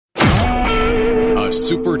a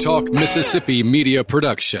Super Talk Mississippi media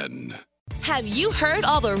production. Have you heard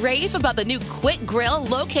all the rave about the new Quick Grill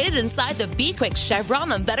located inside the Be Quick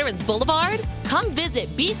Chevron on Veterans Boulevard? Come visit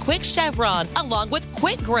Be Quick Chevron along with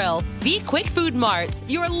Quick Grill, Be Quick Food Marts,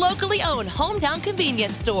 your locally owned hometown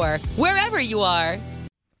convenience store, wherever you are.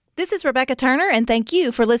 This is Rebecca Turner, and thank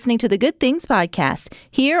you for listening to the Good Things Podcast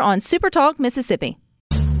here on Super Talk Mississippi.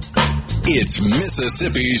 It's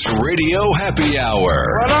Mississippi's Radio Happy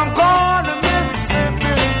Hour. Well, I'm going to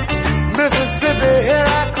Mississippi, here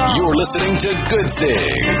I come. You're listening to Good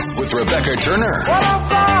Things with Rebecca Turner. Well,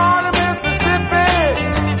 I'm going to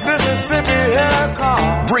Mississippi, here I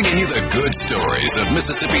come. Bringing you the good stories of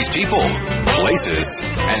Mississippi's people, places,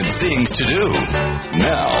 and things to do.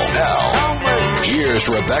 Now, here's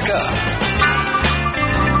Rebecca.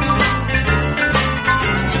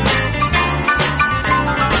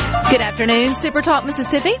 Good afternoon, Super Talk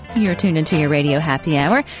Mississippi. You're tuned into your Radio Happy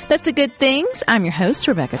Hour. That's the Good Things. I'm your host,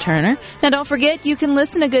 Rebecca Turner. Now, don't forget, you can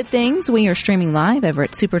listen to Good Things. We are streaming live over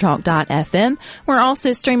at supertalk.fm. We're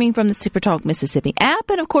also streaming from the Super Talk Mississippi app.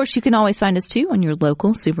 And, of course, you can always find us, too, on your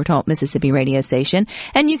local Super Talk Mississippi radio station.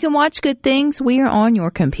 And you can watch Good Things. We are on your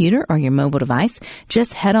computer or your mobile device.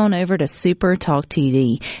 Just head on over to Super Talk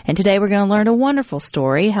TV. And today we're going to learn a wonderful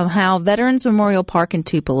story of how Veterans Memorial Park in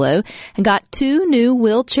Tupelo got 2 new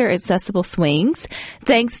wheelchair accessible swings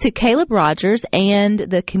thanks to Caleb Rodgers and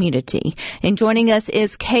the community. And joining us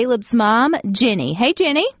is Caleb's mom, Jennie. Hey,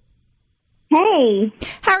 Jennie. Hey.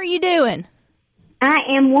 How are you doing? I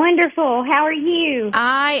am wonderful. How are you?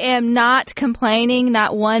 I am not complaining,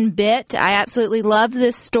 not one bit. I absolutely love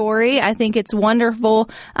this story. I think it's wonderful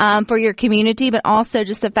for your community, but also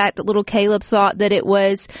just the fact that little Caleb thought that it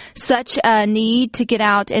was such a need to get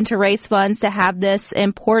out and to raise funds to have this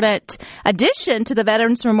important addition to the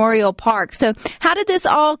Veterans Memorial Park. So how did this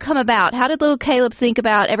all come about? How did little Caleb think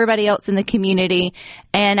about everybody else in the community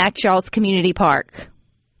and at y'all's community park?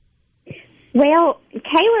 Well,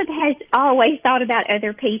 Caleb has always thought about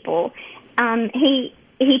other people.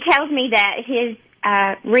 He tells me that his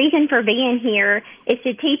reason for being here is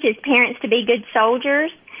to teach his parents to be good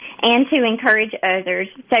soldiers and to encourage others.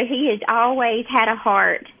 So he has always had a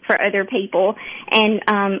heart for other people. And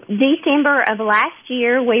December of last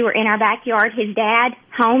year, we were in our backyard. His dad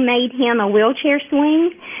homemade him a wheelchair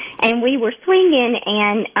swing, and we were swinging.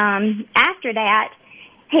 And after that,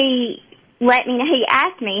 he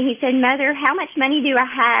asked me, he said, "Mother, how much money do I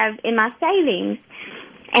have in my savings?"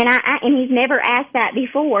 And he's never asked that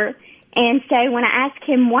before. And so when I asked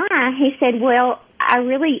him why, he said, "Well, I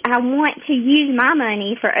want to use my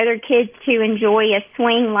money for other kids to enjoy a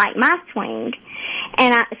swing like my swing."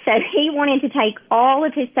 And so he wanted to take all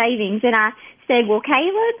of his savings. And I said, "Well,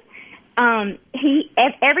 Caleb,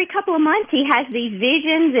 every couple of months he has these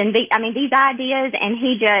visions and these ideas, and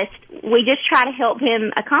we just try to help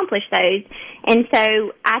him accomplish those." And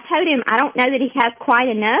so I told him, I don't know that he has quite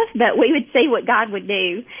enough, but we would see what God would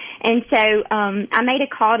do. And so I made a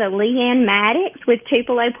call to Leanne Maddox with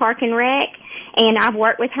Tupelo Park and Rec, and I've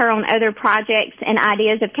worked with her on other projects and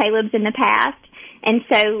ideas of Caleb's in the past. And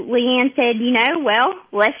so Leanne said, well,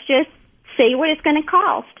 let's just see what it's going to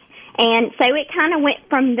cost. And so it kind of went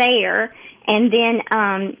from there, and then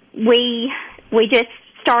we just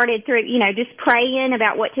started through, just praying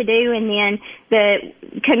about what to do, and then the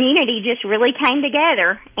community just really came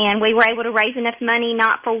together, and we were able to raise enough money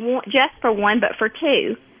not for just for one, but for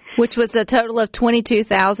 2. Which was a total of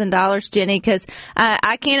 $22,000, Jennie, because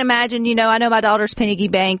I can't imagine, I know my daughter's piggy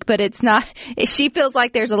bank, but it's not, she feels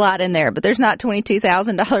like there's a lot in there, but there's not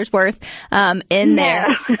 $22,000 worth in there.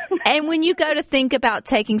 And when you go to think about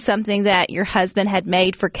taking something that your husband had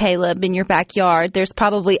made for Caleb in your backyard, there's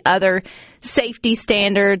probably other safety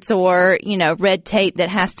standards or, red tape that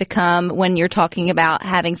has to come when you're talking about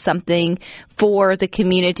having something for the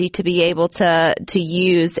community to be able to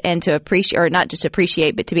use and to appreciate, or not just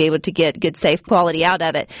appreciate, but to be able to get good, safe quality out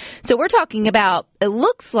of it. So we're talking about, it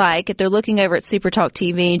looks like, if they're looking over at Super Talk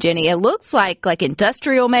TV, Jennie, it looks like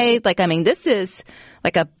industrial made. This is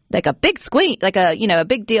like a big swing, a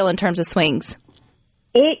big deal in terms of swings.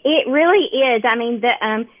 It really is.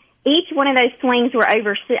 Each one of those swings were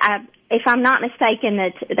over, if I'm not mistaken,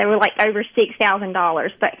 that they were over $6,000.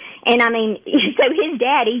 So his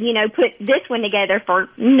daddy, put this one together for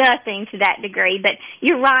nothing to that degree. But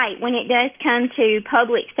you're right. When it does come to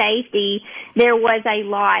public safety, there was a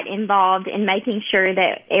lot involved in making sure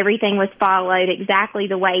that everything was followed exactly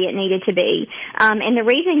the way it needed to be. And the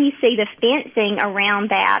reason you see the fencing around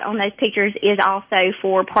that on those pictures is also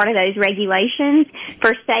for part of those regulations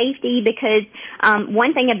for safety, because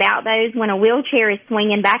one thing about those, when a wheelchair is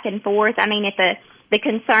swinging back and forth, if the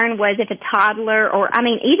concern was if a toddler or,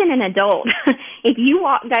 even an adult, if you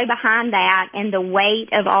go behind that and the weight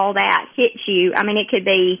of all that hits you, I mean, it could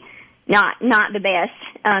be not the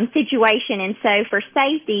best situation. And so for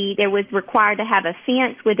safety, there was required to have a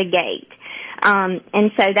fence with a gate.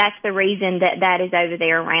 And so that's the reason that is over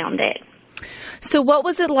there around it. So what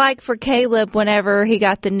was it like for Caleb whenever he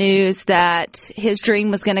got the news that his dream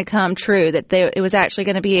was going to come true, that it was actually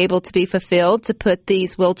going to be able to be fulfilled, to put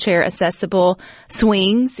these wheelchair accessible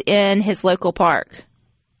swings in his local park?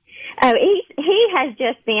 Oh, he has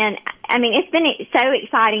just been, I mean, it's been so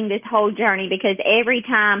exciting, this whole journey, because every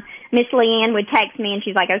time Miss Leanne would text me and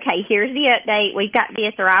she's like, okay, here's the update, we've got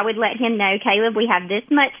this, or I would let him know, Caleb, we have this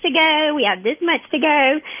much to go, we have this much to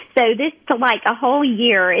go. So this, for like a whole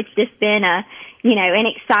year, it's just been an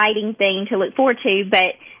exciting thing to look forward to.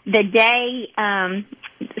 But the day,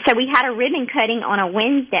 so we had a ribbon cutting on a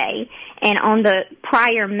Wednesday, and on the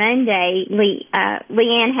prior Monday,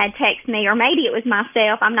 Leanne had texted me, or maybe it was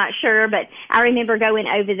myself, I'm not sure, but I remember going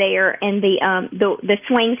over there, and the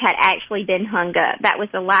swings had actually been hung up. That was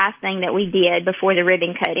the last thing that we did before the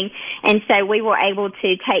ribbon cutting. And so we were able to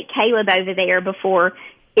take Caleb over there before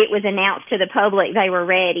it was announced to the public they were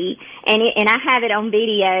ready. And I have it on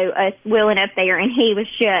video, us wheeling up there, and he was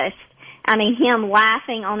just, I mean, him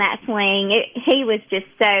laughing on that swing. He was just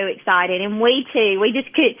so excited. And we too,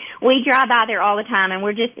 we drive by there all the time, and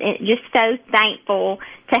we're just so thankful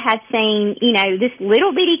to have seen, this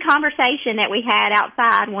little bitty conversation that we had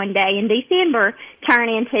outside one day in December turn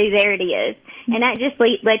into, there it is. And that just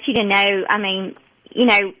lets you to know, I mean,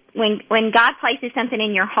 when God places something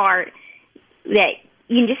in your heart, that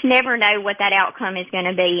you just never know what that outcome is going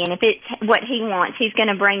to be. And if it's what he wants, he's going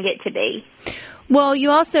to bring it to be. Well, you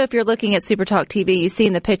also, if you're looking at Super Talk TV, you see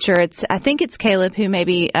in the picture, I think it's Caleb who may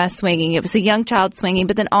be swinging. It was a young child swinging,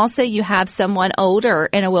 but then also you have someone older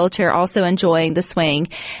in a wheelchair also enjoying the swing.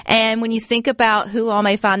 And when you think about who all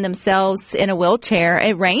may find themselves in a wheelchair,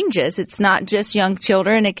 it ranges. It's not just young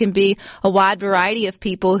children. It can be a wide variety of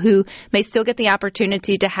people who may still get the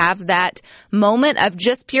opportunity to have that moment of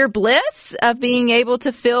just pure bliss of being able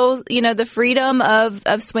to feel, the freedom of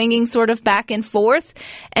swinging sort of back and forth.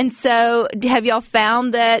 And so have y'all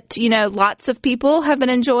found that, lots of people have been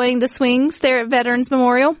enjoying the swings there at Veterans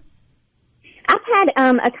Memorial? I've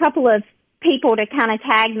had a couple of people to kind of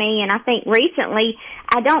tag me, and I think recently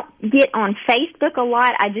I don't get on Facebook a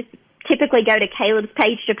lot. I just typically go to Caleb's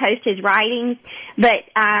page to post his writings, but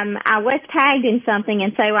I was tagged in something,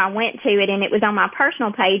 and so I went to it, and it was on my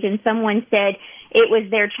personal page, and someone said it was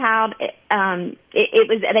their child.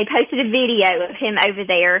 They posted a video of him over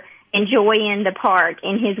there enjoying the park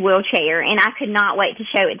in his wheelchair, and I could not wait to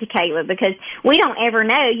show it to Caleb, because we don't ever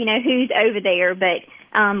know, who's over there, but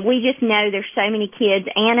we just know there's so many kids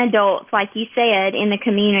and adults, like you said, in the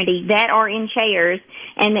community that are in chairs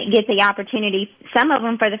and that get the opportunity, some of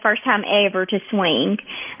them for the first time ever, to swing.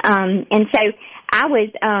 And so I was,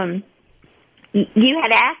 you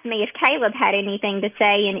had asked me if Caleb had anything to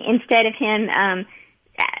say, and instead of him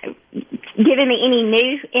giving me any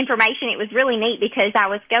new information, it was really neat, because I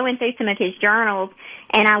was going through some of his journals,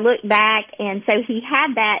 and I looked back, and so he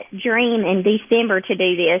had that dream in December to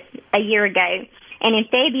do this a year ago. And in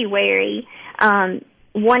February,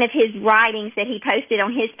 one of his writings that he posted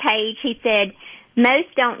on his page, he said,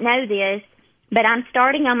 "Most don't know this, but I'm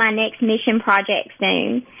starting on my next mission project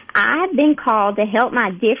soon. I've been called to help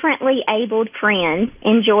my differently abled friends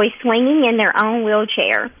enjoy swinging in their own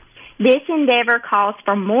wheelchair. This endeavor calls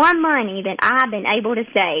for more money than I've been able to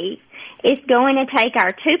save. It's going to take our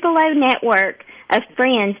Tupelo network of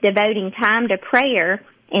friends devoting time to prayer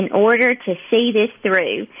in order to see this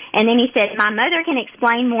through." And then he said, "My mother can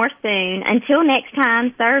explain more soon. Until next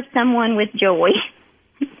time, serve someone with joy."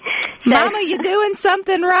 Mama, you're doing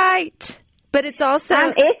something right. But it's also...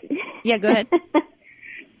 Yeah, go ahead.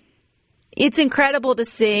 It's incredible to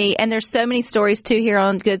see, and there's so many stories, too, here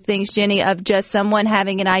on Good Things, Jenny, of just someone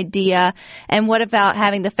having an idea, and what about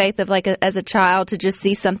having the faith of, as a child, to just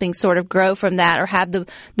see something sort of grow from that, or have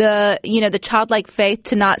the childlike faith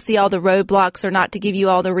to not see all the roadblocks, or not to give you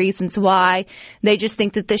all the reasons why. They just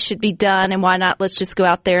think that this should be done, and why not, let's just go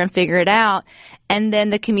out there and figure it out. And then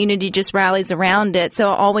the community just rallies around it. So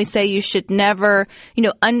I always say you should never,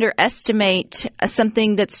 underestimate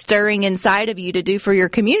something that's stirring inside of you to do for your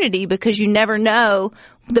community, because you never know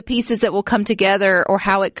the pieces that will come together, or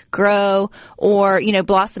how it could grow, or,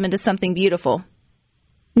 blossom into something beautiful.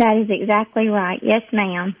 That is exactly right. Yes,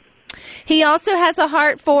 ma'am. He also has a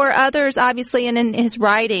heart for others, obviously, and in his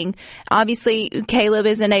writing. Obviously, Caleb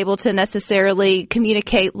isn't able to necessarily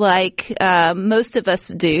communicate like most of us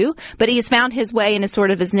do, but he has found his way and is sort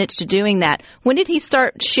of his niche to doing that. When did he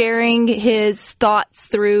start sharing his thoughts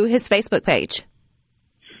through his Facebook page?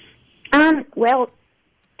 Well,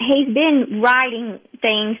 he's been writing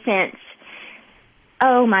things since,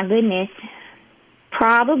 oh my goodness,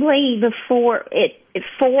 probably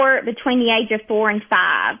between the age of 4 and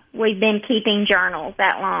 5. We've been keeping journals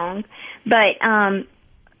that long. But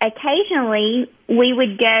occasionally we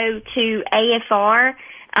would go to AFR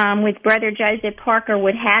with Brother Joseph Parker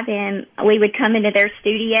would have him. We would come into their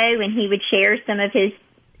studio and he would share some of his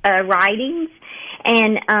writings.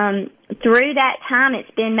 And through that time,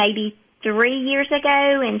 it's been maybe 3 years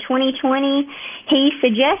ago in 2020, he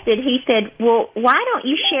said, well, why don't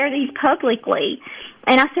you share these publicly?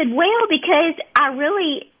 And I said, well, because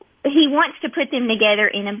he wants to put them together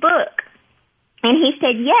in a book. And he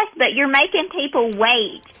said, yes, but you're making people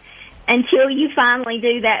wait until you finally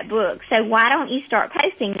do that book. So why don't you start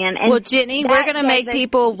posting them? And well, Jenny, we're going to make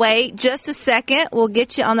people wait just a second. We'll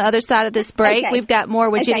get you on the other side of this break. Okay. We've got more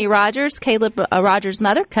with Jennie Rodgers, Caleb Rodgers'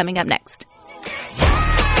 mother, coming up next.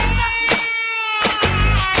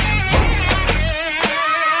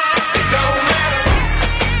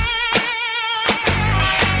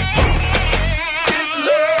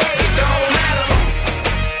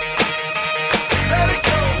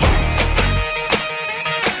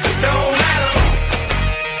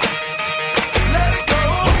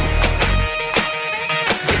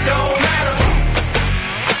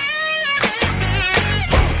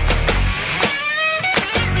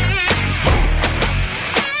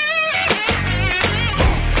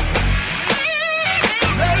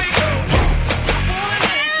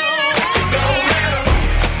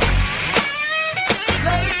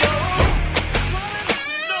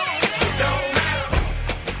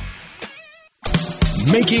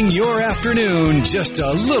 Making your afternoon just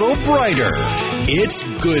a little brighter. It's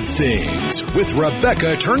Good Things with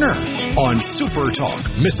Rebecca Turner on Super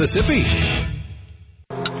Talk, Mississippi.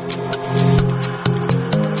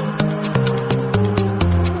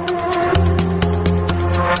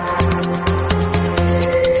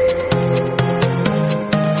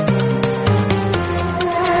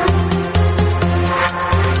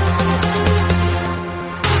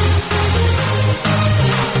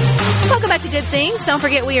 Things. Don't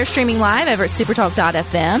forget we are streaming live over at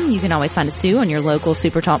supertalk.fm. You can always find us too on your local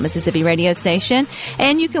Supertalk Mississippi radio station,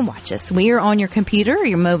 and you can watch us. We are on your computer or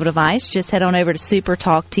your mobile device. Just head on over to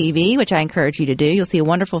Supertalk TV, which I encourage you to do. You'll see a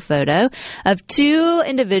wonderful photo of two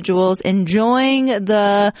individuals enjoying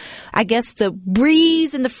the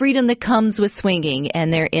breeze and the freedom that comes with swinging,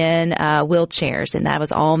 and they're in wheelchairs, and that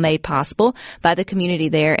was all made possible by the community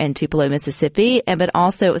there in Tupelo, Mississippi. But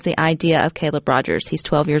also it was the idea of Caleb Rodgers. He's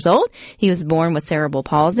 12 years old. He was born with cerebral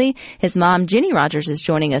palsy. His mom, Jennie Rodgers, is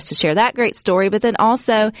joining us to share that great story, but then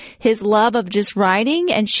also his love of just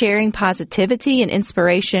writing and sharing positivity and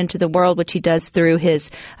inspiration to the world, which he does through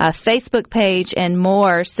his Facebook page and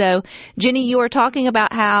more. So, Jennie, you were talking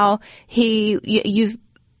about how you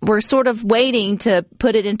were sort of waiting to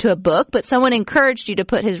put it into a book, but someone encouraged you to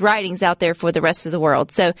put his writings out there for the rest of the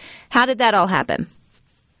world. So how did that all happen?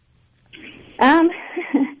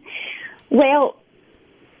 Well,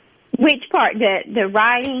 which part? The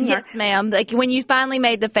writing? Yes, ma'am. Like when you finally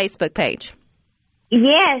made the Facebook page.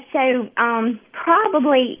 Yeah, so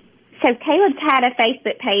Caleb's had a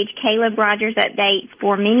Facebook page, Caleb Rodgers Updates,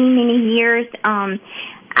 for many, many years.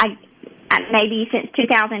 Maybe since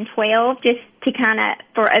 2012, just to kind of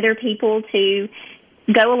for other people to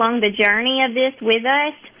go along the journey of this with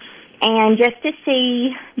us, and just to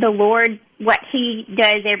see the Lord, what He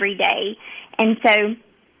does every day. And so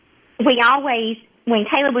we always, when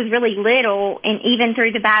Caleb was really little, and even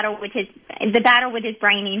through the battle with his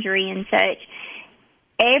brain injury and such,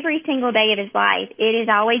 every single day of his life, it has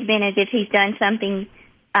always been as if he's done something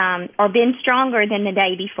or been stronger than the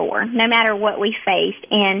day before, no matter what we faced.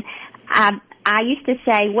 And I used to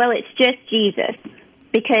say, well, it's just Jesus,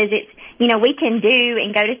 because it's, we can do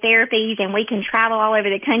and go to therapies and we can travel all over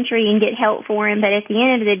the country and get help for him, but at the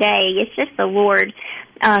end of the day, it's just the Lord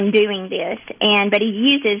doing this. But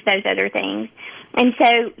He uses those other things. And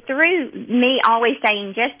so through me always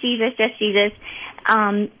saying, just Jesus,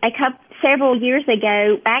 several years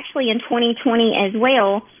ago, actually in 2020 as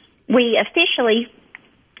well, Caleb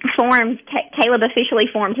officially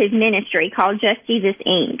formed his ministry called Just Jesus,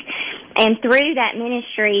 Inc. And through that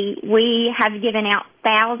ministry, we have given out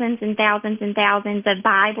thousands and thousands and thousands of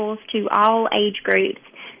Bibles to all age groups,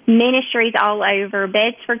 ministries all over,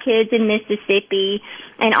 Beds for Kids in Mississippi,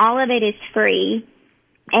 and all of it is free.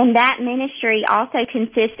 And that ministry also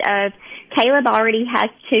consists of, Caleb already has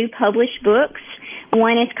 2 published books.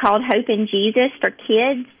 One is called Hope in Jesus for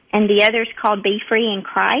kids, and the other is called Be Free in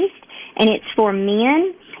Christ, and it's for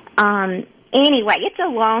men. Anyway, it's a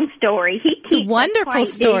long story. It's a wonderful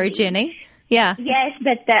story, Jennie. Yeah. Yes,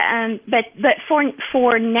 but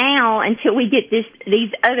for now, until we get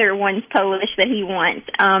these other ones published that he wants,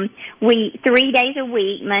 we 3 days a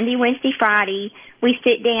week, Monday, Wednesday, Friday, we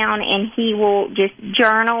sit down and he will just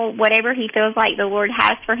journal whatever he feels like the Lord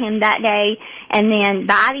has for him that day, and then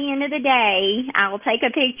by the end of the day, I will take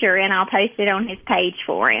a picture and I'll post it on his page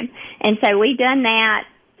for him. And so we've done that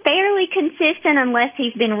fairly consistent, unless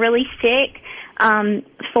he's been really sick,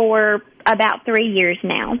 for about 3 years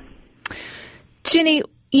now. Jennie,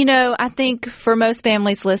 you know, I think for most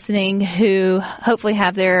families listening who hopefully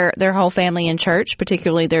have their whole family in church,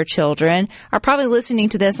 particularly their children, are probably listening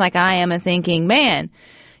to this like I am and thinking, man,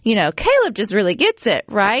 you know, Caleb just really gets it,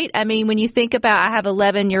 right? I mean, when you think about, I have an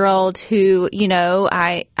 11-year-old who, you know,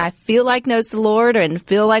 I feel like knows the Lord and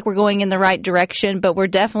feel like we're going in the right direction, but we're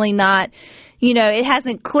definitely not, you know, it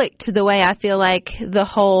hasn't clicked the way I feel like the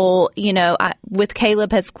whole, you know, with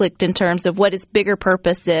Caleb has clicked in terms of what his bigger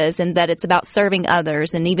purpose is, and that it's about serving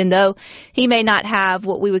others. And even though he may not have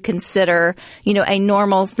what we would consider, you know, a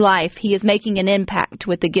normal life, he is making an impact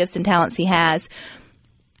with the gifts and talents he has.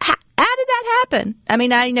 How did that happen? I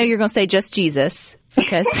mean, I know you're going to say just Jesus,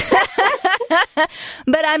 because,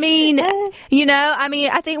 but I mean, you know, I mean,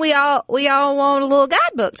 I think we all want a little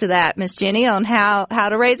guidebook to that, Miss Jennie, on how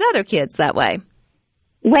to raise other kids that way.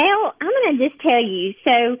 Well, I'm going to just tell you.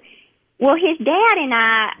 So, well, his dad and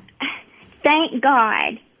I, thank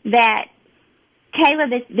God that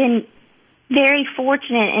Caleb has been very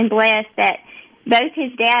fortunate and blessed that both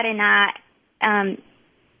his dad and I,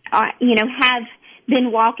 you know, have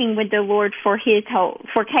been walking with the Lord for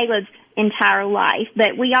Caleb's entire life.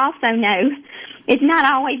 But we also know it's not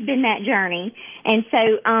always been that journey. And so,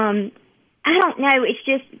 I don't know, it's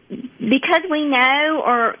just because we know,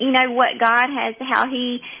 or, you know, what God has,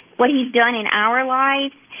 what he's done in our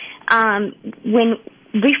lives.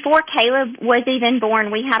 Before Caleb was even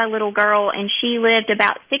born, we had a little girl, and she lived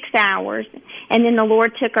about 6 hours, and then the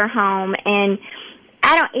Lord took her home. And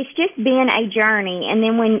it's just been a journey. And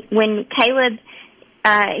then when Caleb,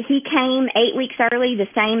 he came 8 weeks early, the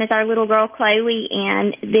same as our little girl Chloe,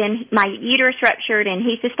 and then my uterus ruptured, and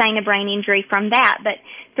he sustained a brain injury from that. But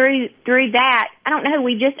through that, I don't know,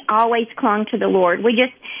 we just always clung to the Lord. We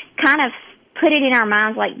just kind of put it in our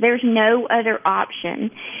minds like there's no other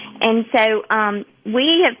option. And so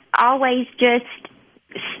we have always just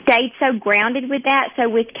stayed so grounded with that. So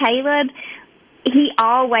with Caleb, he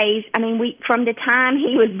always, I mean, from the time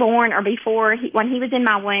he was born or before, when he was in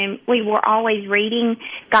my womb, we were always reading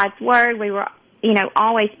God's Word. We were, you know,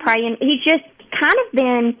 always praying. He's just kind of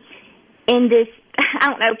been in this, I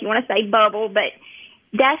don't know if you want to say bubble, but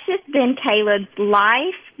that's just been Caleb's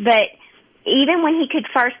life. But even when he could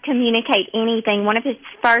first communicate anything, one of his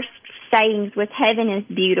first sayings was, "Heaven is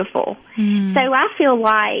beautiful." Mm. So I feel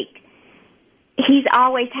like he's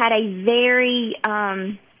always had a very,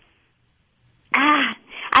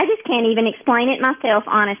 I just can't even explain it myself,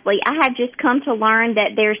 honestly. I have just come to learn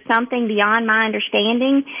that there's something beyond my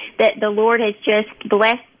understanding, that the Lord has just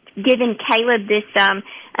blessed, given Caleb this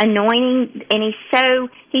anointing, and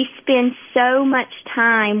he spends so much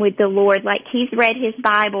time with the Lord. Like, he's read his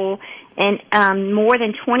Bible and more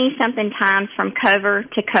than 20-something times from cover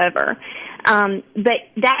to cover. But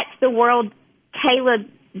that's the world Caleb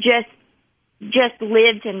just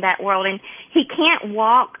lives in, that world, and he can't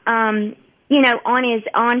walk you know,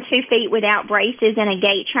 on 2 feet without braces and a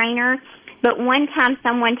gait trainer. But one time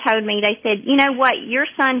someone told me, they said, you know what, your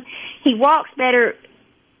son, he walks better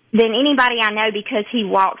than anybody I know because he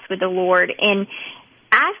walks with the Lord. And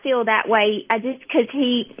I feel that way because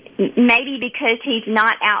he's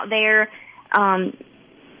not out there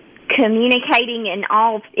communicating and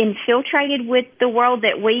all infiltrated with the world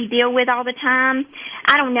that we deal with all the time.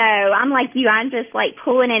 I don't know. I'm like you. I'm just like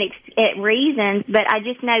pulling at reasons, but I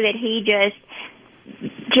just know that he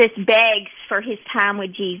just begs for his time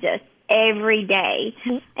with Jesus every day.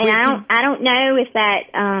 And I don't know if that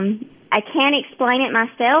I can't explain it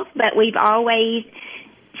myself, but we've always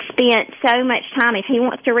spent so much time. If he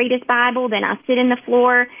wants to read his Bible, then I sit in the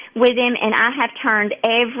floor with him, and I have turned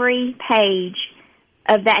every page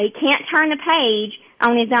of that. He can't turn the page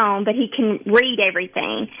on his own, but he can read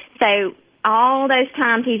everything. So all those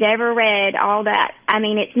times he's ever read all that, I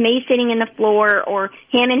mean, it's me sitting in the floor or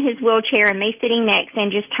him in his wheelchair and me sitting next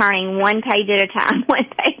and just turning one page at a time, one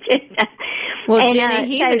page at a time. Well, and, Jennie,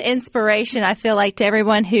 he's an inspiration, I feel like, to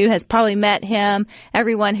everyone who has probably met him,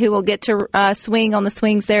 everyone who will get to swing on the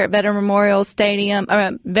swings there at Veteran Memorial Stadium,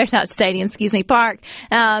 or not stadium, Park.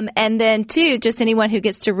 And then, too, just anyone who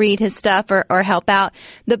gets to read his stuff or help out.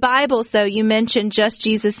 The Bibles, though, you mentioned Just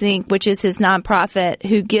Jesus Inc., which is his nonprofit,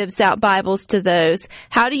 who gives out Bibles Bibles to those.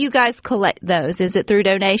 How do you guys collect those? Is it through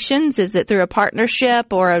donations? Is it through a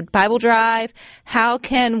partnership or a Bible drive? How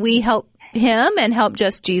can we help him and help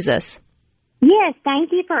Just Jesus? Yes,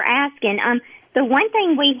 thank you for asking. The one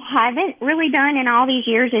thing we haven't really done in all these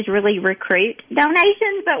years is really recruit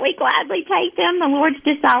donations, but we gladly take them. The Lord's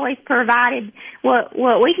just always provided what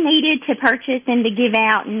we've needed to purchase and to give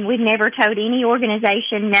out, and we've never told any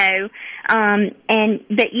organization no.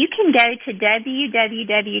 But you can go to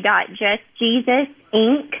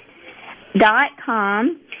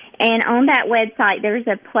www.justjesusinc.com. And on that website, there's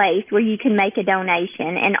a place where you can make a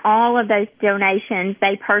donation. And all of those donations,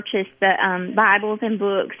 they purchase the Bibles and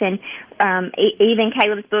books and even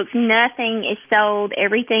Caleb's books. Nothing is sold.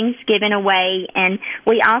 Everything's given away. And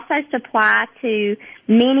we also supply to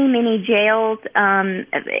many, many jails. I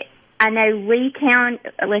know Lee County,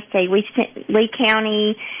 Lee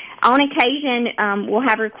County, on occasion, we'll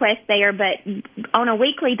have requests there, but on a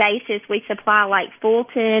weekly basis, we supply like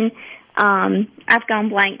Fulton. I've gone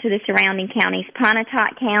blank to the surrounding counties,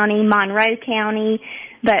 Pontotoc County, Monroe County,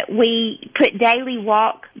 but we put daily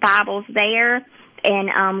walk Bibles there,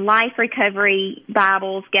 and life recovery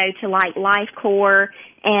Bibles go to like Life Corps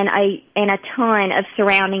and a ton of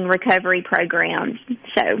surrounding recovery programs.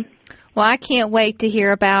 So. Well, I can't wait to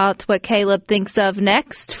hear about what Caleb thinks of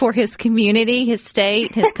next for his community, his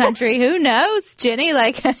state, his country. Who knows, Jenny?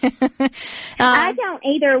 I don't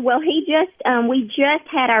either. Well, we just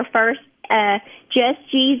had our first Just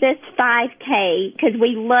Jesus 5K because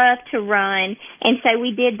we love to run, and so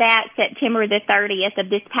we did that September the 30th of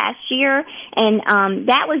this past year, and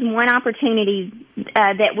that was one opportunity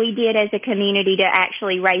that we did as a community to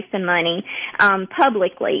actually raise some money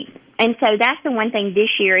publicly. And so that's the one thing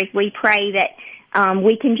this year is we pray that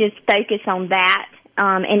we can just focus on that.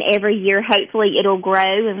 And every year, hopefully, it'll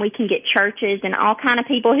grow, and we can get churches and all kind of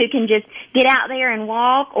people who can just get out there and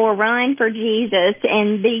walk or run for Jesus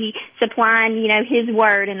and be supplying, His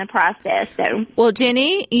word in the process. So, well,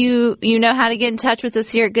 Jenny, you know how to get in touch with us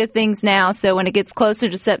here at Good Things Now. So when it gets closer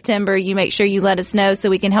to September, you make sure you let us know so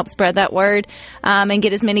we can help spread that word and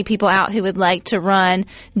get as many people out who would like to run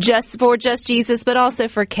just for Just Jesus, but also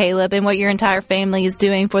for Caleb and what your entire family is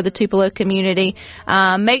doing for the Tupelo community.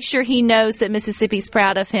 Make sure he knows that Mississippi's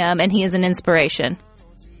proud of him, and he is an inspiration.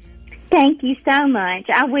 Thank you so much.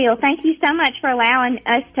 I will. Thank you so much for allowing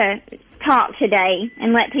us to talk today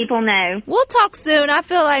and let people know. We'll talk soon. I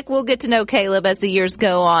feel like we'll get to know Caleb as the years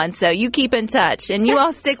go on, so you keep in touch, and you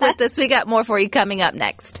all stick with us. We got more for you coming up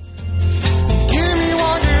next. Give me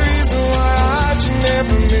one reason why I should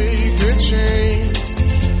never make a change.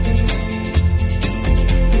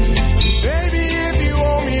 Baby, if you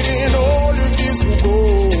want me, then all of this will go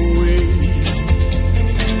away.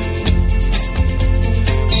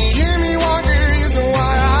 Why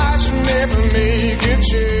I should never make a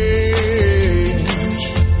change.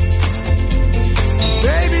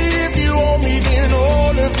 Baby, if you want me, then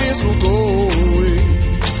all of this will go away.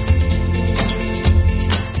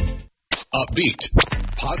 Upbeat,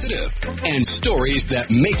 positive, and stories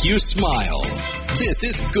that make you smile. This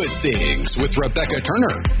is Good Things with Rebecca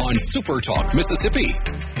Turner on Super Talk Mississippi,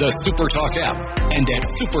 the Super Talk app, and at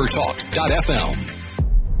supertalk.fm.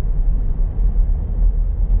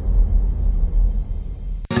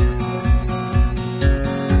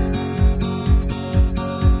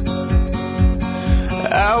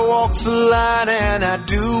 I walk the line and I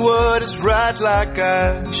do what is right like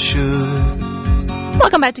I should.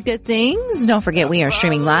 Welcome back to Good Things. Don't forget we are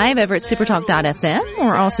streaming live over at supertalk.fm.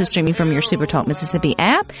 We're also streaming from your Supertalk Mississippi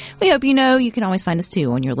app. We hope you know you can always find us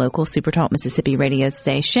too on your local Supertalk Mississippi radio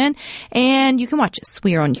station. And you can watch us.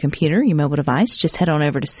 We are on your computer, your mobile device. Just head on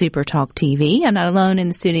over to Supertalk TV. I'm not alone in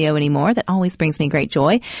the studio anymore. That always brings me great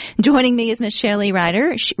joy. Joining me is Miss Shelley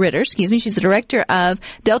Ritter. She's the director of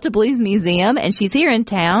Delta Blues Museum, and she's here in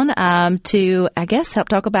town to, I guess, help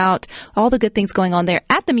talk about all the good things going on there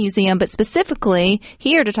at the museum, but specifically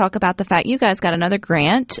here to talk about the fact you guys got another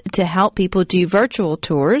grant to help people do virtual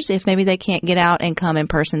tours if maybe they can't get out and come in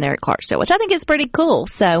person there at Clarksdale, which I think is pretty cool.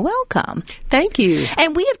 So welcome. Thank you.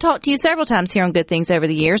 And we have talked to you several times here on Good Things over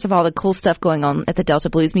the years of all the cool stuff going on at the Delta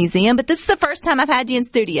Blues Museum, but this is the first time I've had you in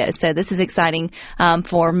studio, so this is exciting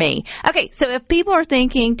for me. Okay, so if people are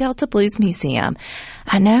thinking Delta Blues Museum,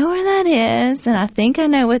 I know where that is, and I think I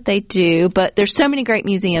know what they do, but there's so many great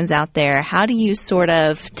museums out there. How do you sort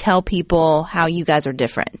of tell people how you guys are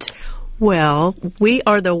different? Well, we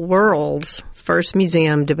are the world's first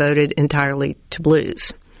museum devoted entirely to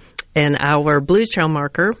blues. And our Blues Trail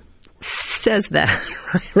marker says that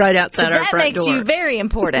right outside our front door. That makes you very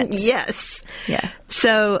important. Yes. Yeah.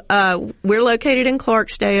 So we're located in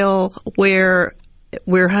Clarksdale, where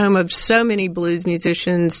we're home of so many blues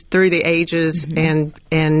musicians through the ages, and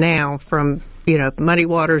now from, Muddy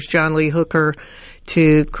Waters, John Lee Hooker,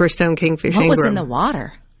 to Christone Kingfish Ingram. What was in the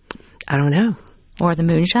water? I don't know. Or the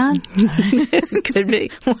moonshine? Could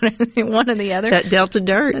be. One or the other. That Delta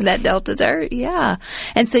dirt. That Delta dirt, yeah.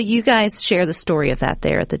 And so you guys share the story of that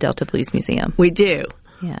there at the Delta Blues Museum. We do.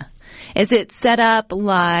 Yeah. Is it set up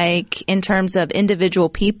like in terms of individual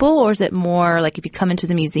people, or is it more like if you come into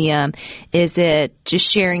the museum, is it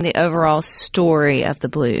just sharing the overall story of the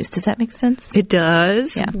blues? Does that make sense? It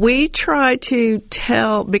does. Yeah. We try to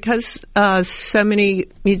tell, because so many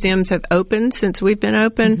museums have opened since we've been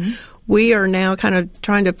open, we are now kind of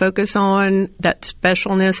trying to focus on that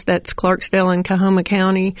specialness that's Clarksdale and Coahoma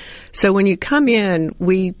County. So when you come in,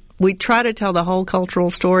 we try to tell the whole cultural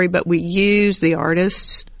story, but we use the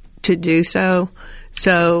artists to do so.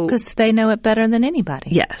 So because they know it better than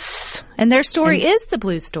anybody. Yes. And their story is the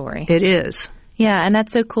blues story. It is. Yeah, and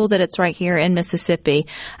that's so cool that it's right here in Mississippi.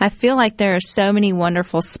 I feel like there are so many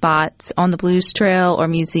wonderful spots on the Blues Trail or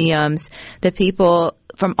museums that people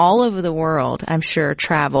from all over the world, I'm sure,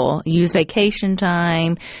 travel, use vacation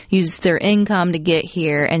time, use their income to get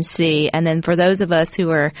here and see. And then for those of us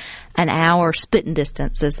who are an hour spitting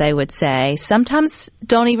distance, as they would say, sometimes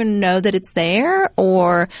don't even know that it's there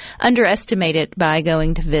or underestimate it by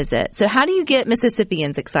going to visit. So how do you get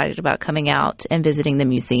Mississippians excited about coming out and visiting the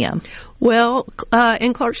museum? Well,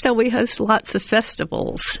 in Clarksdale, we host lots of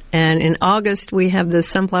festivals. And in August, we have the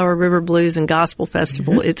Sunflower River Blues and Gospel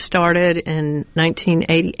Festival. It started in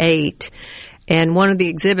 1988. And one of the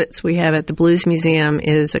exhibits we have at the Blues Museum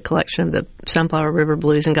is a collection of the Sunflower River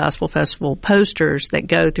Blues and Gospel Festival posters that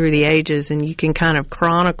go through the ages, and you can kind of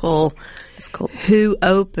chronicle who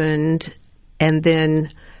opened and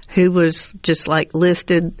then who was just like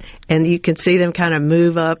listed, and you can see them kind of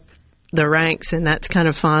move up the ranks, and that's kind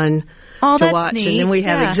of fun to watch. Neat. And then we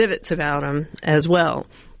have exhibits about them as well.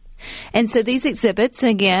 And so these exhibits,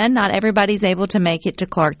 again, not everybody's able to make it to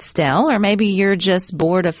Clarksdale, or maybe you're just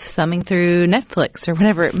bored of thumbing through Netflix or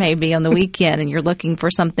whatever it may be on the weekend and you're looking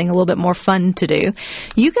for something a little bit more fun to do.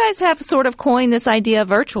 You guys have sort of coined this idea of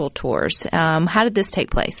virtual tours. How did this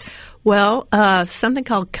take place? Well, something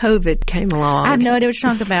called COVID came along. I have no idea what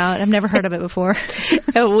you're talking about. I've never heard of it before.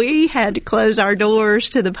 We had to close our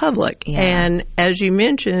doors to the public. Yeah. And as you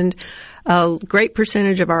mentioned, a great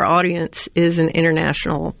percentage of our audience is an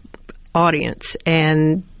international audience,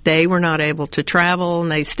 and they were not able to travel,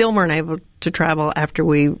 and they still weren't able to travel after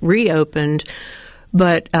we reopened.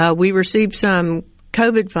 But we received some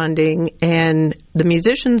COVID funding, and the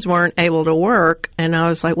musicians weren't able to work, and I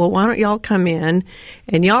was like, well, why don't y'all come in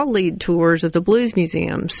and y'all lead tours of the Blues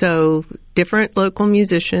Museum? So different local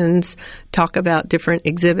musicians talk about different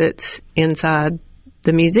exhibits inside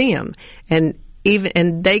the museum, and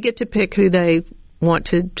they get to pick who they want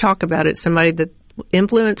to talk about. It's somebody that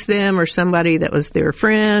influenced them or somebody that was their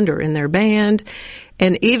friend or in their band.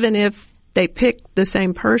 And even if they pick the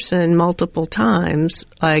same person multiple times,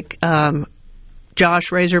 like Josh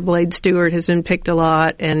Razorblade Stewart has been picked a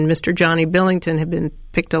lot, and Mr. Johnny Billington have been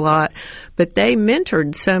picked a lot, but they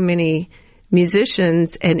mentored so many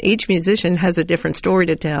musicians, and each musician has a different story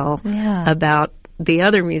to tell about the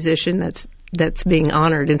other musician that's being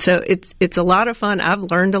honored. And so it's a lot of fun. I've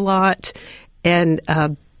learned a lot, and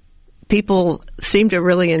people seem to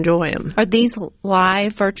really enjoy them. Are these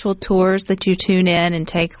live virtual tours that you tune in and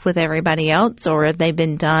take with everybody else, or have they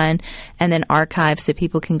been done and then archived so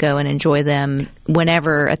people can go and enjoy them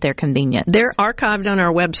whenever at their convenience? They're archived on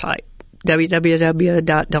our website,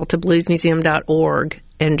 www.deltabluesmuseum.org,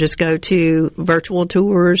 and just go to virtual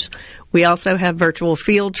tours. We also have virtual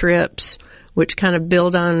field trips, which kind of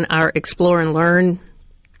build on our Explore and Learn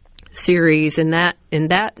series. In that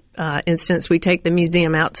instance, we take the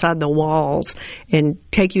museum outside the walls and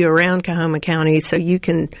take you around Coahoma County, so you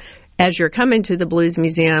can, as you're coming to the Blues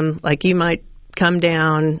Museum, like you might come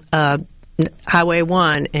down Highway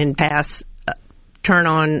 1 and turn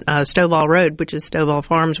on Stovall Road, which is Stovall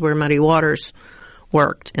Farms, where Muddy Waters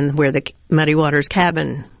worked and where the Muddy Waters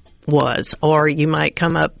cabin was. Or you might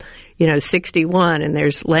come up 61 and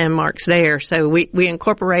there's landmarks there. So we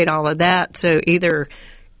incorporate all of that. So either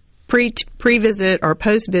pre-visit or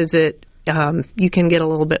post-visit, you can get a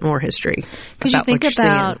little bit more history. Because you think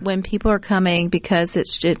about when people are coming, because it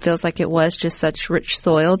feels like it was just such rich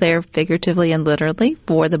soil there, figuratively and literally,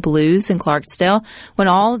 for the blues in Clarksdale. When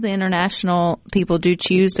all of the international people do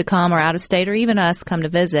choose to come, or out of state, or even us come to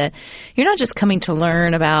visit, you're not just coming to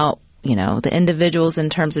learn about the individuals in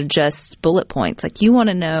terms of just bullet points. Like, you want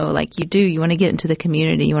to know, like you want to get into the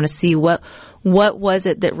community. You want to see what what was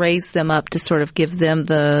it that raised them up to sort of give them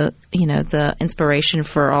the inspiration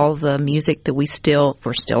for all the music that we're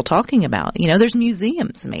still talking about? There's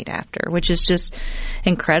museums made after, which is just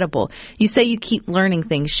incredible. You say you keep learning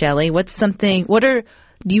things, Shelley.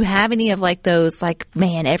 Do you have any of like those, like,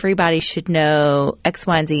 man, everybody should know X,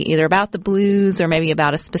 Y, and Z, either about the blues or maybe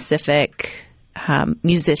about a specific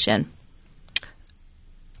musician?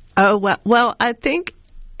 Oh, well, I think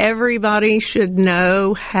everybody should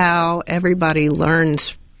know how everybody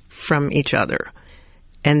learns from each other.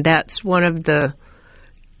 And that's one of the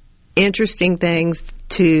interesting things,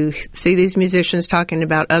 to see these musicians talking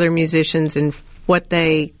about other musicians and what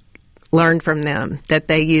they learned from them that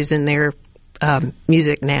they use in their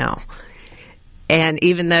music now. And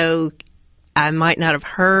even though I might not have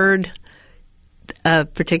heard a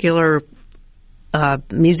particular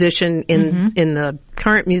musician in the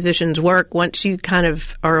current musician's work, once you kind of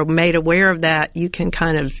are made aware of that, you can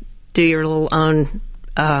kind of do your little own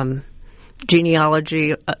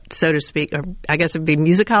genealogy, so to speak, or I guess it would be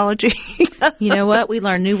musicology. You know what? We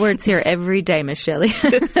learn new words here every day, Miss Shelley.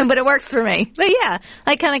 But it works for me. But yeah,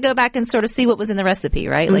 I kind of go back and sort of see what was in the recipe,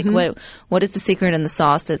 right? Mm-hmm. Like what is the secret in the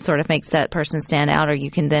sauce that sort of makes that person stand out, or you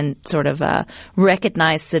can then sort of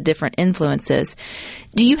recognize the different influences.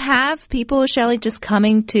 Do you have people, Shelley, just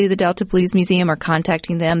coming to the Delta Blues Museum or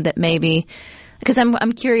contacting them that maybe... Because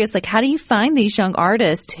I'm curious, like, how do you find these young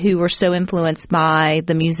artists who were so influenced by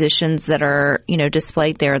the musicians that are,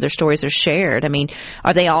 displayed there, their stories are shared? I mean,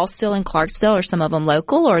 are they all still in Clarksdale, or some of them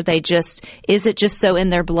local, or is it just so in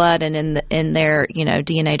their blood and in their,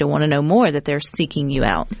 DNA to want to know more that they're seeking you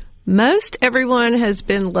out? Most everyone has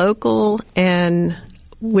been local, and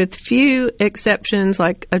with few exceptions,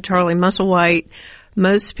 like a Charlie Musselwhite,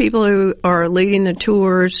 most people who are leading the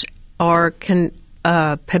tours have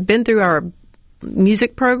been through our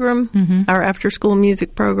music program, our after-school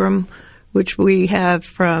music program, which we have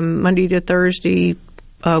from Monday to Thursday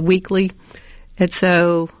weekly. And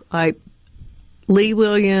so, like, Lee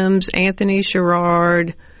Williams, Anthony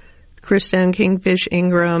Sherrard, Kristen Kingfish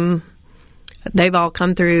Ingram, they've all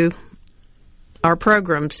come through our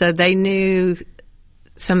program. So they knew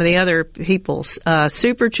some of the other people.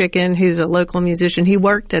 Super Chicken, who's a local musician, he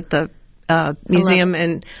worked at the museum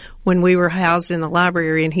and when we were housed in the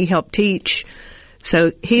library, and he helped teach.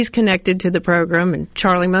 So he's connected to the program, and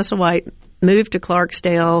Charlie Musselwhite moved to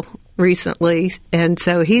Clarksdale recently, and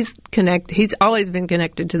so he's always been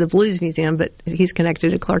connected to the Blues Museum, but he's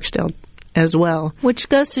connected to Clarksdale as well. Which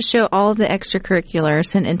goes to show all of the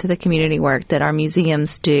extracurriculars and into the community work that our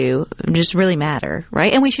museums do just really matter,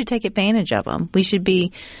 right? And we should take advantage of them. We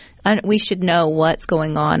should know what's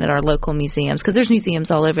going on at our local museums, because there's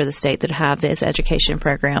museums all over the state that have these education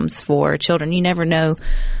programs for children. You never know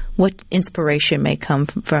what inspiration may come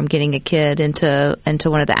from getting a kid into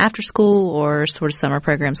one of the after school or sort of summer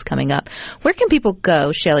programs coming up. Where can people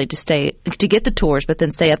go, Shelley, to get the tours, but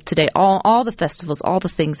then stay up to date, all the festivals, all the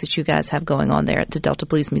things that you guys have going on there at the Delta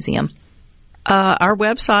Blues Museum? Our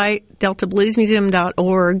website,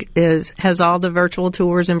 deltabluesmuseum.org, has all the virtual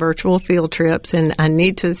tours and virtual field trips. And I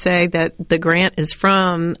need to say that the grant is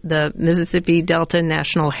from the Mississippi Delta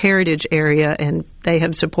National Heritage Area, and they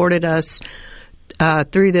have supported us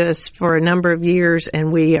through this for a number of years,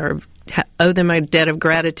 and we owe them a debt of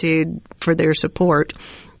gratitude for their support.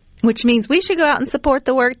 Which means we should go out and support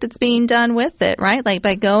the work that's being done with it, right? Like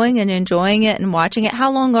by going and enjoying it and watching it.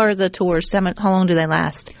 How long are the tours? How long do they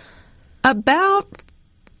last? About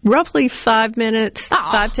roughly 5 minutes,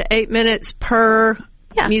 5 to 8 minutes per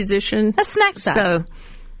musician. That's snack size. So,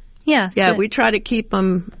 yeah, we try to keep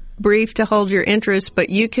them brief to hold your interest,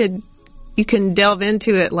 but you can delve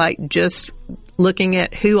into it like just looking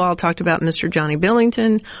at who all talked about Mr. Johnny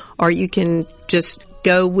Billington, or you can just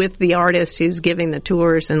go with the artist who's giving the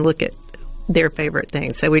tours and look at their favorite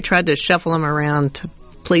things. So we tried to shuffle them around to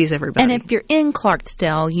please everybody. And if you're in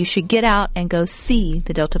Clarksdale, you should get out and go see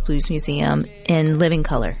the Delta Blues Museum in living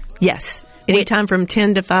color. Yes. Anytime from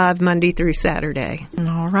 10 to 5, Monday through Saturday.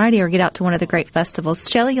 All righty, or get out to one of the great festivals.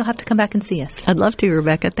 Shelley, you'll have to come back and see us. I'd love to,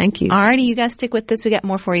 Rebecca. Thank you. All righty, you guys stick with this. We got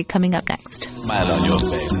more for you coming up next. Smile on your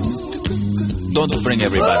face. Don't bring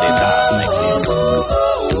everybody down like this.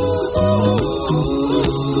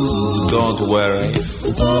 Don't worry.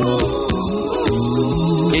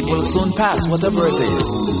 It will soon pass, whatever it is.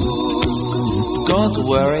 Don't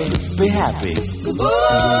worry. Be happy.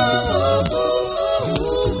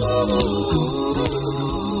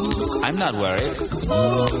 I'm not worried.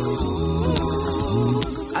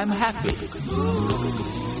 I'm happy.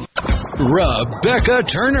 Rebecca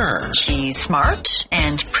Turner. She's smart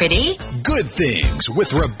and pretty. Good Things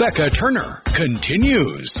with Rebecca Turner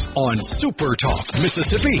continues on Super Talk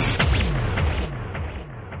Mississippi.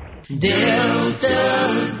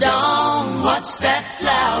 Delta Dawn, what's that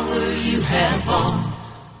flower you have on?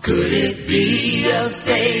 Could it be a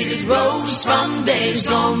faded rose from days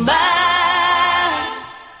gone by?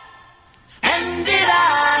 And did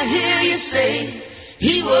I hear you say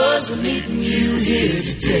he was meeting you here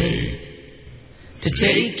today to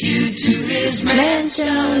take you to his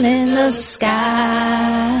mansion in the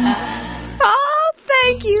sky? Oh,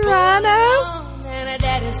 thank you, Rhino.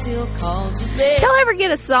 Y'all ever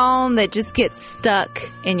get a song that just gets stuck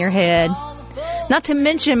in your head? Not to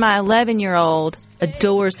mention my 11-year-old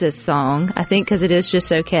adores this song, I think because it is just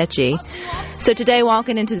so catchy. So today,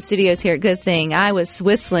 walking into the studios here at Good Thing, I was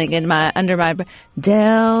whistling under my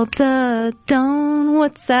Delta Dawn,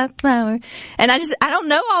 what's that flower? And I don't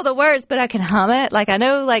know all the words, but I can hum it. Like I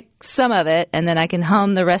know like some of it, and then I can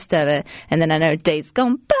hum the rest of it, and then I know days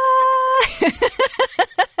gone by.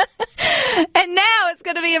 And now it's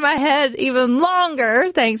going to be in my head even longer,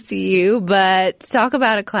 thanks to you. But talk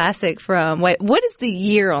about a classic from, what is the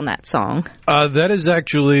year on that song? That is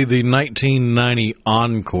actually the 1990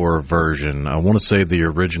 encore version. I want to say the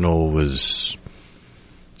original was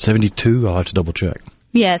 72. I'll have to double check.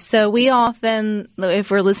 Yes, so we often,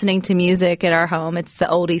 if we're listening to music at our home, it's the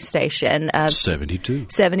oldie station of 72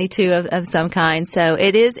 of some kind. So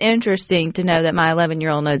it is interesting to know that my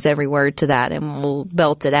 11-year-old knows every word to that and will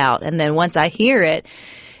belt it out. And then once I hear it,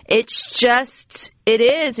 it just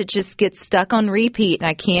gets stuck on repeat, and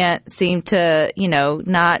I can't seem to,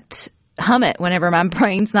 not hum it whenever my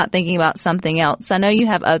brain's not thinking about something else. I know you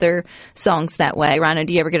have other songs that way. Rhino,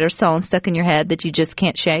 do you ever get a song stuck in your head that you just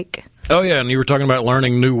can't shake? Oh, yeah, and you were talking about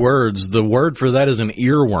learning new words. The word for that is an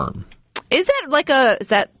earworm. Is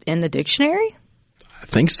that in the dictionary? I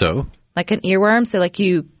think so. Like an earworm? So like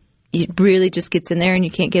it really just gets in there and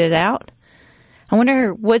you can't get it out? I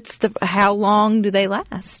wonder how long do they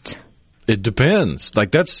last? It depends.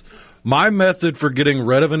 Like that's my method for getting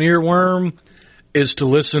rid of an earworm is to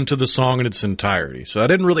listen to the song in its entirety. So I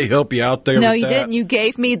didn't really help you out there. No, you didn't. You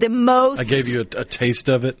gave me the most. I gave you a taste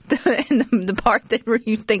of it. the part that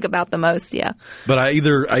you think about the most, yeah. But I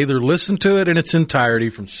either listen to it in its entirety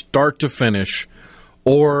from start to finish,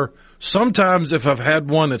 or sometimes if I've had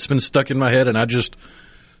one that's been stuck in my head and I just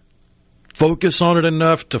focus on it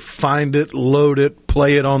enough to find it, load it,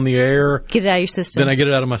 play it on the air. Get it out of your system. Then I get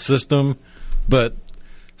it out of my system. But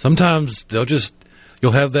sometimes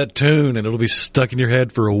you'll have that tune, and it'll be stuck in your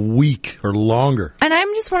head for a week or longer. And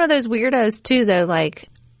I'm just one of those weirdos, too, though. Like,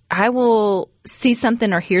 I will see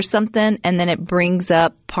something or hear something, and then it brings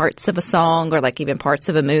up parts of a song or, like, even parts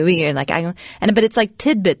of a movie. And but it's like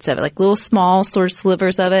tidbits of it, like little small sort of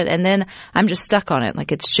slivers of it. And then I'm just stuck on it.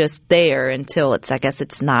 Like, it's just there until I guess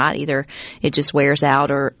it's not. Either it just wears out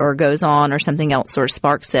or goes on or something else sort of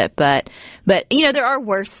sparks it. But there are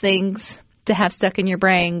worse things to have stuck in your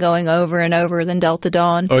brain going over and over than Delta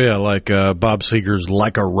Dawn. Oh, yeah, like Bob Seger's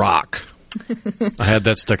Like a Rock. I had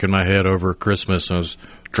that stuck in my head over Christmas. I was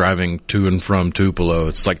driving to and from Tupelo.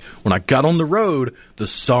 It's like when I got on the road, the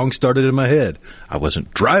song started in my head. I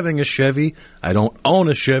wasn't driving a Chevy. I don't own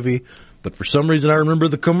a Chevy. But for some reason, I remember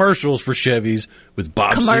the commercials for Chevys with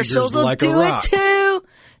Bob Seger's Like a Rock. Commercials will do it, too.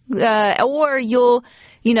 Or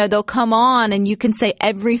they'll come on and you can say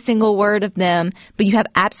every single word of them, but you have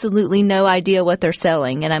absolutely no idea what they're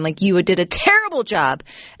selling. And I'm like, you did a terrible job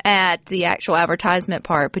at the actual advertisement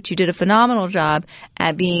part, but you did a phenomenal job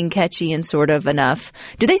at being catchy and sort of enough.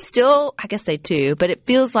 Do they still? I guess they do, but it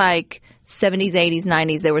feels like 70s, 80s,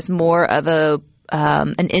 90s, there was more of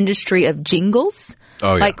an industry of jingles.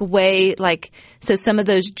 Oh, yeah. So some of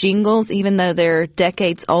those jingles, even though they're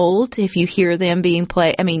decades old, if you hear them being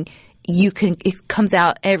played, it comes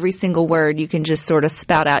out every single word. You can just sort of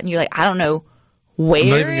spout out, and you're like, I don't know where. I'm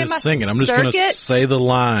not even going to sing it. I'm just going to say the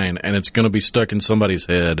line, and it's going to be stuck in somebody's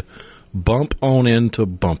head. Bump on into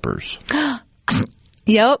bumpers.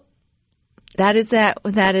 Yep. That is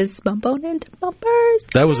bump on into bumpers.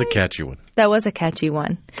 That was a catchy one. That was a catchy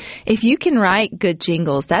one. If you can write good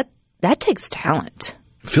jingles, that takes talent.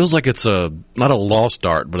 It feels like it's not a lost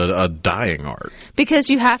art, but a dying art. Because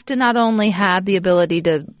you have to not only have the ability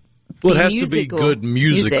to it has to be good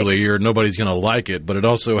musically or nobody's going to like it, but it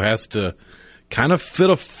also has to kind of fit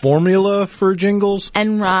a formula for jingles.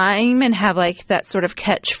 And rhyme and have like that sort of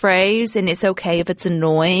catchphrase, and it's okay if it's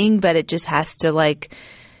annoying, but it just has to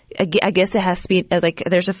I guess it has to be like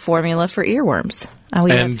there's a formula for earworms. We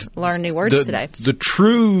have learned new words today. The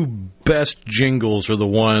true best jingles are the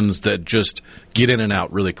ones that just get in and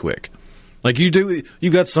out really quick. Like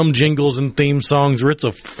you've got some jingles and theme songs where it's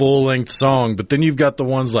a full-length song, but then you've got the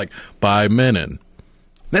ones like By Menon.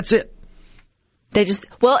 That's it. They just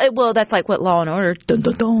that's like what Law and Order. Dun,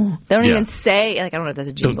 dun, dun. They don't even say like I don't know if that's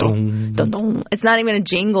a jingle. Dun, dun. Dun, dun. It's not even a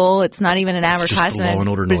jingle. It's not even an advertisement. It's just the Law and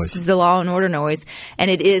Order noise. It's the Law and Order noise,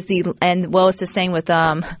 and it is it's the same with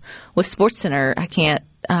SportsCenter.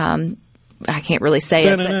 I can't really say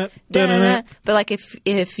it, but like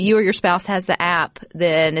if you or your spouse has the app,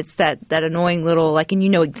 then it's that annoying little like, and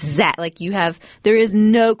there is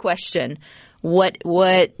no question what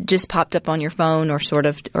just popped up on your phone or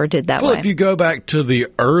did that way. Well, if you go back to the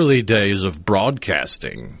early days of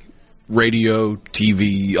broadcasting, radio,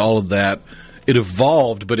 TV, all of that, it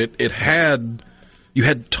evolved, but you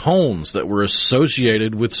had tones that were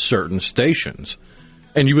associated with certain stations.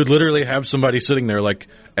 And you would literally have somebody sitting there like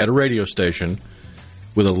at a radio station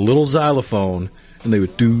with a little xylophone, and they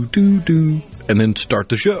would do, do, do, and then start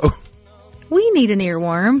the show. We need an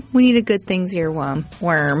earworm. We need a Good Things earworm.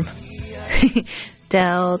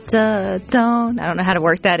 Delta Dawn. I don't know how to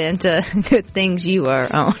work that into Good Things You Are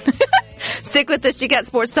On. Stick with us. You got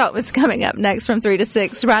Sports Talk was coming up next from 3 to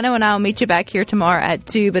 6. Rhino and I will meet you back here tomorrow at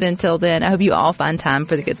 2. But until then, I hope you all find time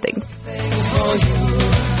for the good things.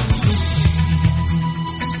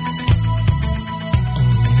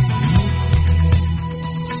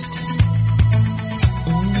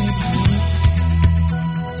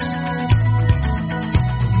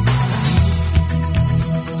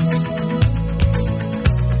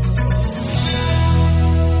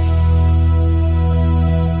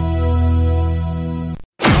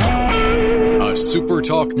 Super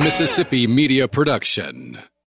Talk Mississippi Media Production.